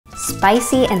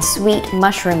Spicy and sweet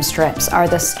mushroom strips are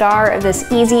the star of this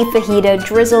easy fajita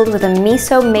drizzled with a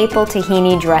miso maple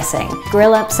tahini dressing.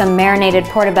 Grill up some marinated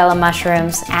portobello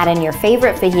mushrooms, add in your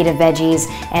favorite fajita veggies,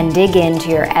 and dig into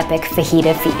your epic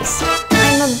fajita feast.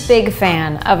 I'm a big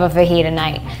fan of a fajita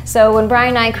night. So when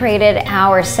Brian and I created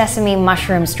our sesame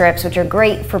mushroom strips, which are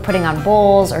great for putting on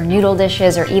bowls or noodle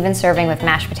dishes or even serving with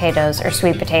mashed potatoes or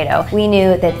sweet potato, we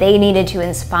knew that they needed to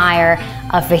inspire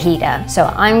a fajita. So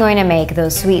I'm going to make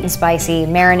those sweet and spicy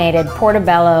marinated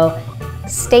portobello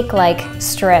steak-like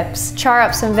strips. Char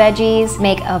up some veggies,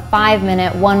 make a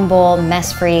 5-minute, 1-bowl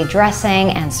mess-free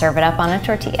dressing, and serve it up on a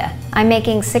tortilla. I'm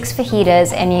making 6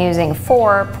 fajitas and using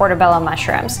 4 portobello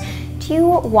mushrooms. Do you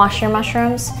wash your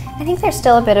mushrooms? I think there's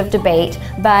still a bit of debate,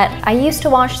 but I used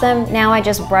to wash them. Now I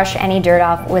just brush any dirt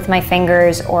off with my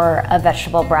fingers or a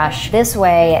vegetable brush. This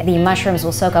way, the mushrooms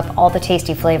will soak up all the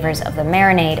tasty flavors of the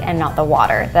marinade and not the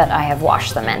water that I have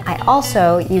washed them in. I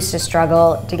also used to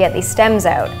struggle to get these stems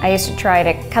out. I used to try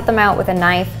to cut them out with a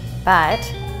knife, but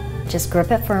just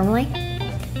grip it firmly,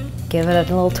 give it a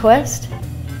little twist,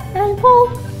 and pull.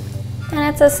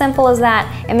 And it's as simple as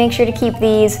that. And make sure to keep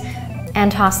these and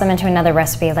toss them into another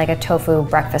recipe like a tofu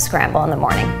breakfast scramble in the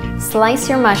morning. Slice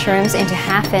your mushrooms into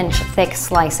 1/2-inch thick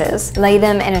slices. Lay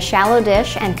them in a shallow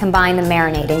dish and combine the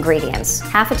marinade ingredients.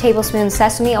 1/2 tablespoon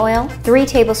sesame oil, 3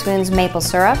 tablespoons maple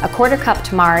syrup, 1/4 cup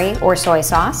tamari or soy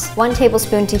sauce, 1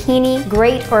 tablespoon tahini,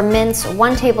 grate or mince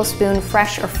 1 tablespoon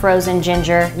fresh or frozen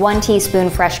ginger, 1 teaspoon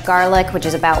fresh garlic, which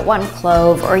is about 1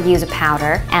 clove, or use a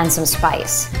powder, and some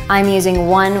spice. I'm using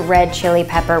 1 red chili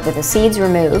pepper with the seeds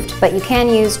removed, but you can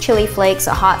use chili flakes,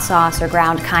 a hot sauce, or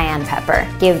ground cayenne pepper.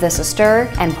 Give this a stir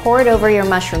and pour it over your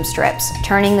mushroom strips,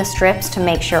 turning the strips to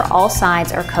make sure all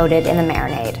sides are coated in the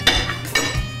marinade.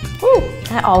 Ooh,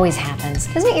 that always happens.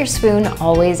 Doesn't your spoon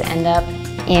always end up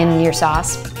in your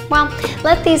sauce? Well,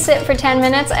 let these sit for 10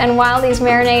 minutes, and while these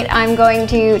marinate, I'm going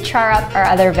to char up our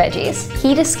other veggies.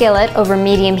 Heat a skillet over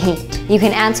medium heat. You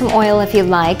can add some oil if you'd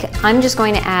like. I'm just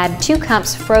going to add 2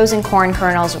 cups frozen corn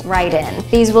kernels right in.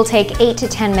 These will take 8 to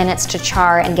 10 minutes to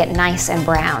char and get nice and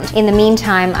browned. In the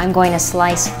meantime, I'm going to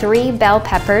slice 3 bell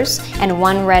peppers and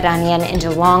 1 red onion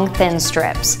into long, thin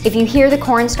strips. If you hear the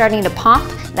corn starting to pop,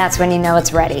 that's when you know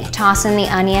it's ready. Toss in the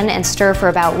onion and stir for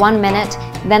about 1 minute,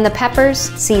 then the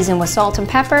peppers, season with salt and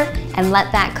pepper, and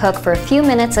let that cook for a few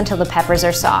minutes until the peppers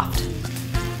are soft.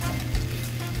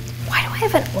 Why do I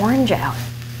have an orange out?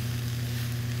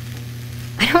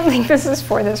 I don't think this is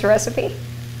for this recipe.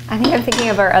 I think I'm thinking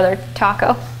of our other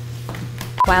taco.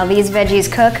 While these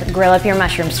veggies cook, grill up your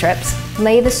mushroom strips.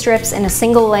 Lay the strips in a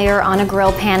single layer on a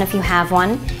grill pan if you have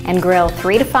one, and grill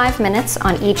 3 to 5 minutes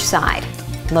on each side.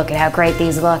 Look at how great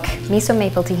these look. Miso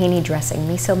maple tahini dressing,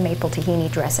 miso maple tahini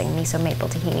dressing, miso maple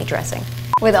tahini dressing.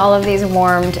 With all of these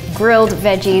warmed grilled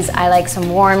veggies, I like some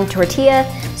warm tortilla,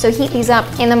 so heat these up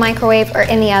in the microwave or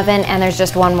in the oven, and there's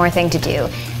just one more thing to do,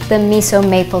 the miso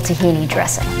maple tahini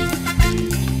dressing.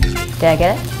 Did I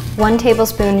get it? 1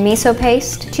 tablespoon miso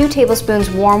paste, 2 tablespoons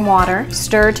warm water,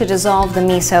 stir to dissolve the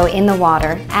miso in the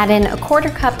water, add in 1/4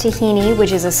 cup tahini,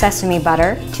 which is a sesame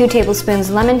butter, 2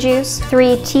 tablespoons lemon juice,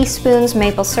 3 teaspoons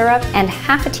maple syrup, and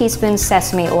 1/2 teaspoon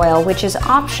sesame oil, which is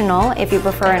optional if you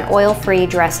prefer an oil-free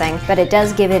dressing, but it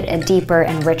does give it a deeper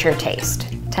and richer taste.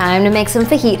 Time to make some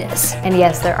fajitas. And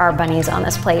yes, there are bunnies on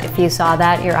this plate. If you saw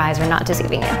that, your eyes are not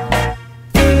deceiving you.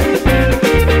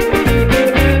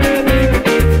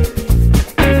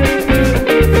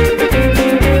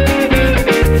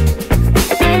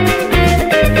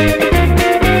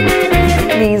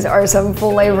 Are some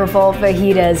flavorful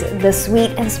fajitas, the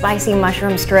sweet and spicy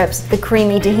mushroom strips, the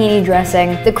creamy tahini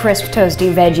dressing, the crisp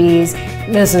toasty veggies.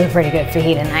 This is a pretty good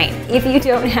fajita night. If you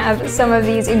don't have some of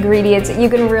these ingredients, you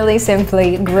can really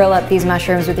simply grill up these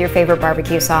mushrooms with your favorite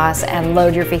barbecue sauce and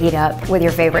load your fajita up with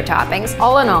your favorite toppings.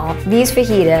 All in all, these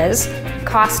fajitas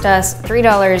cost us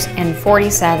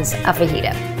 $3.40 a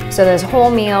fajita. So this whole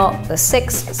meal, the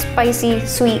 6 spicy,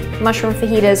 sweet mushroom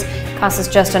fajitas, cost us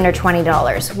just under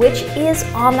 $20, which is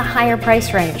on the higher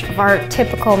price range of our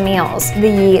typical meals.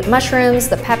 The mushrooms,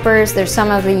 the peppers, there's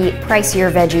some of the pricier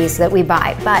veggies that we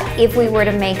buy. But if we were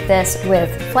to make this with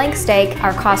flank steak,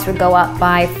 our cost would go up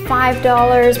by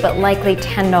 $5, but likely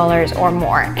 $10 or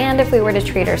more. And if we were to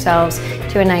treat ourselves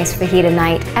to a nice fajita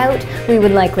night out, we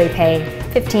would likely pay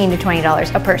 $15 to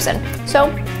 $20 a person.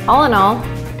 So all in all,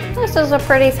 this is a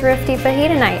pretty thrifty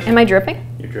fajita night. Am I dripping?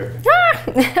 You're dripping.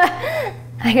 Ah!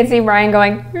 I can see Brian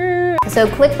going, So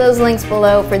click those links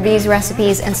below for these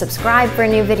recipes and subscribe for a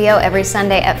new video every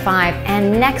Sunday at 5.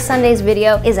 And next Sunday's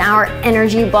video is our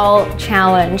energy ball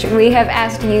challenge. We have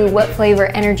asked you what flavor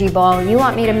energy ball you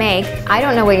want me to make. I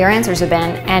don't know what your answers have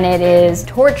been, and it is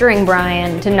torturing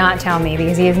Brian to not tell me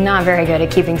because he is not very good at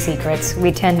keeping secrets.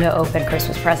 We tend to open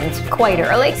Christmas presents quite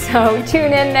early. So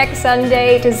tune in next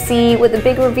Sunday to see what the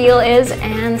big reveal is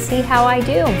and see how I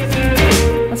do.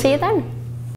 We'll see you then.